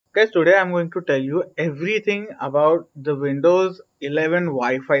Guys, today I'm going to tell you everything about the Windows 11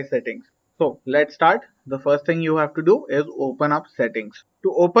 Wi-Fi settings. So let's start. The first thing you have to do is open up settings.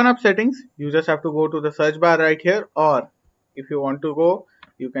 To open up settings, you just have to go to the search bar right here, or if you want to go,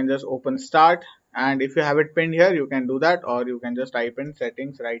 you can just open start, and if you have it pinned here, you can do that, or you can just type in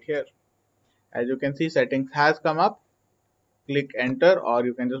settings right here. As you can see, settings has come up. Click enter, or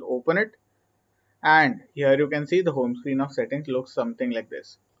you can just open it, and here you can see the home screen of settings looks something like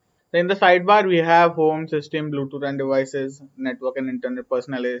this. So in the sidebar, we have home, system, Bluetooth and devices, network and internet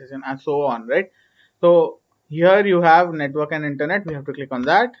personalization, and so on, right? So here you have network and internet. We have to click on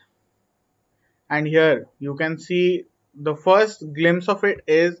that. And here you can see the first glimpse of it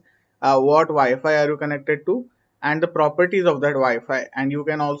is what Wi-Fi are you connected to and the properties of that Wi-Fi. And you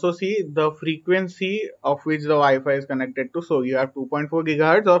can also see the frequency of which the Wi-Fi is connected to. So you have 2.4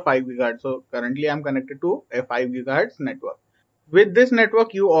 gigahertz or 5 gigahertz. So currently I'm connected to a 5 gigahertz network. With this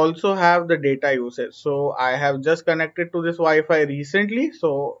network, you also have the data usage. So I have just connected to this Wi-Fi recently.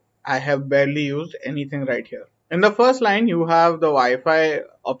 So I have barely used anything right here. In the first line, you have the Wi-Fi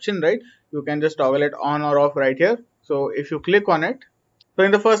option, right? You can just toggle it on or off right here. So if you click on it, so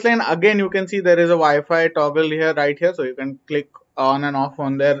in the first line, again, you can see there is a Wi-Fi toggle here, right here. So you can click on and off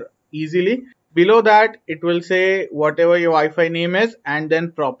on there easily. Below that, it will say whatever your Wi-Fi name is and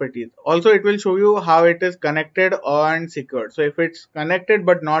then properties. Also, it will show you how it is connected and secured. So if it's connected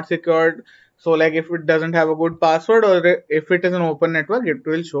but not secured, so like if it doesn't have a good password or if it is an open network, it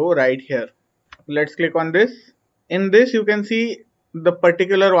will show right here. Let's click on this. In this, you can see the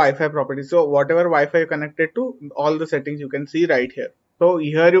particular Wi-Fi properties. So whatever Wi-Fi you connected to, all the settings you can see right here. So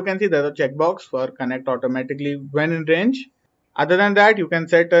here you can see there's a checkbox for connect automatically when in range. Other than that, you can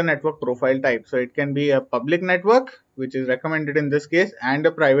set a network profile type. So it can be a public network, which is recommended in this case, and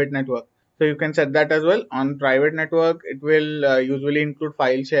a private network. So you can set that as well. On private network, it will usually include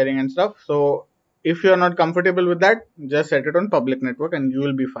file sharing and stuff. So if you're not comfortable with that, just set it on public network and you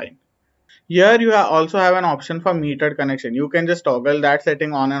will be fine. Here you also have an option for metered connection. You can just toggle that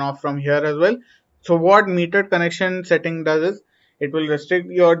setting on and off from here as well. So what metered connection setting does is it will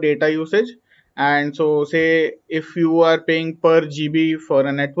restrict your data usage. And so say if you are paying per GB for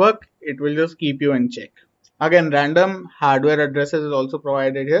a network, it will just keep you in check. Again, random hardware addresses is also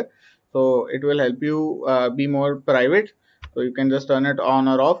provided here. So it will help you be more private. So you can just turn it on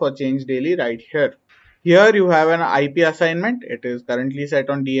or off or change daily right here. Here you have an IP assignment. It is currently set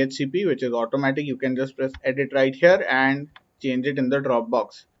on DHCP, which is automatic. You can just press edit right here and change it in the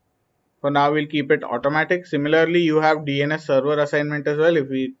Dropbox. For now, we'll keep it automatic. Similarly, you have DNS server assignment as well. If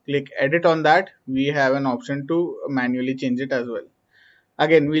we click edit on that, we have an option to manually change it as well.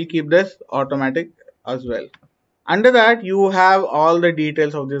 Again, we'll keep this automatic as well. Under that, you have all the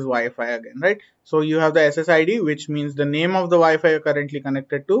details of this Wi-Fi again, right? So you have the SSID, which means the name of the Wi-Fi you're currently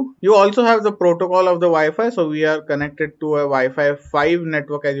connected to. You also have the protocol of the Wi-Fi. So we are connected to a Wi-Fi 5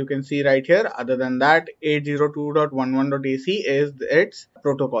 network, as you can see right here. Other than that, 802.11.AC is its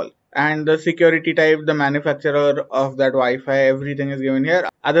protocol. And the security type, the manufacturer of that Wi-Fi, everything is given here.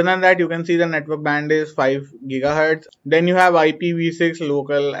 Other than that, you can see the network band is 5 gigahertz. Then you have IPv6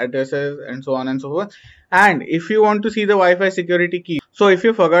 local addresses and so on and so forth. And if you want to see the Wi-Fi security key, so if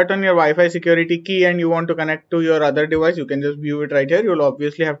you forgotten your Wi-Fi security key and you want to connect to your other device, you can just view it right here. You'll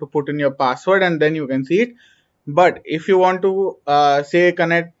obviously have to put in your password and then you can see it. But if you want to say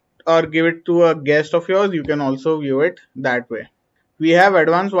connect or give it to a guest of yours, you can also view it that way. We have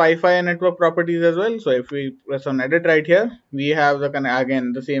advanced Wi-Fi and network properties as well. So if we press on edit right here, we have the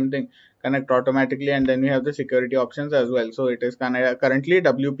again the same thing, connect automatically, and then we have the security options as well. So it is currently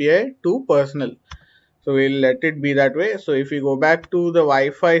WPA to personal. So we'll let it be that way. So if we go back to the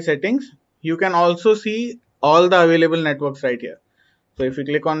Wi-Fi settings, you can also see all the available networks right here. So if you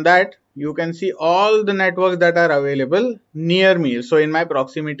click on that, you can see all the networks that are available near me. So in my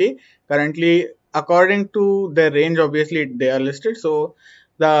proximity, currently, according to their range, obviously they are listed. So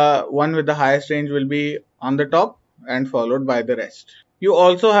the one with the highest range will be on the top and followed by the rest. You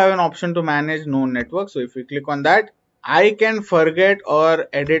also have an option to manage known networks. So if we click on that, I can forget or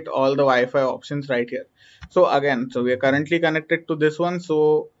edit all the Wi-Fi options right here. So again, so we are currently connected to this one.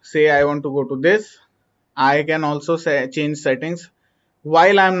 So say I want to go to this, I can also change settings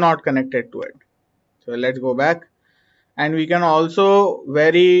while I'm not connected to it. So let's go back, and we can also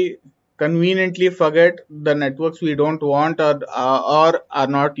very conveniently forget the networks we don't want or are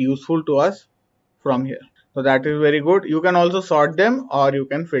not useful to us from here. So that is very good. You can also sort them or you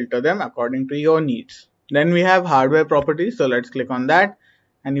can filter them according to your needs. Then we have hardware properties. So let's click on that,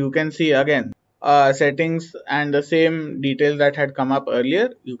 and you can see again settings and the same details that had come up earlier.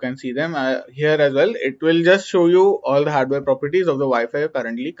 You can see them here as well. It will just show you all the hardware properties of the Wi-Fi you're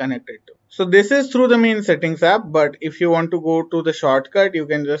currently connected to. So this is through the main settings app, but if you want to go to the shortcut, you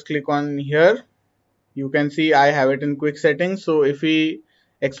can just click on here. You can see I have it in quick settings. So if we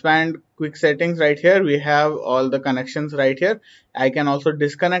expand quick settings right here, we have all the connections right here. I can also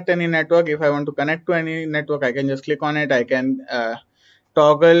disconnect any network. If I want to connect to any network, I can just click on it. I can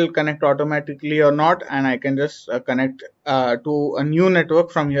toggle connect automatically or not, and I can just connect to a new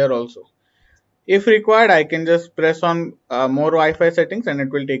network from here also. If required, I can just press on more Wi-Fi settings and it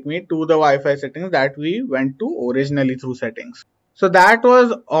will take me to the Wi-Fi settings that we went to originally through settings. So that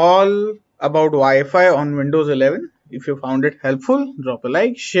was all about Wi-Fi on Windows 11. If you found it helpful, drop a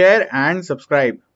like, share and subscribe.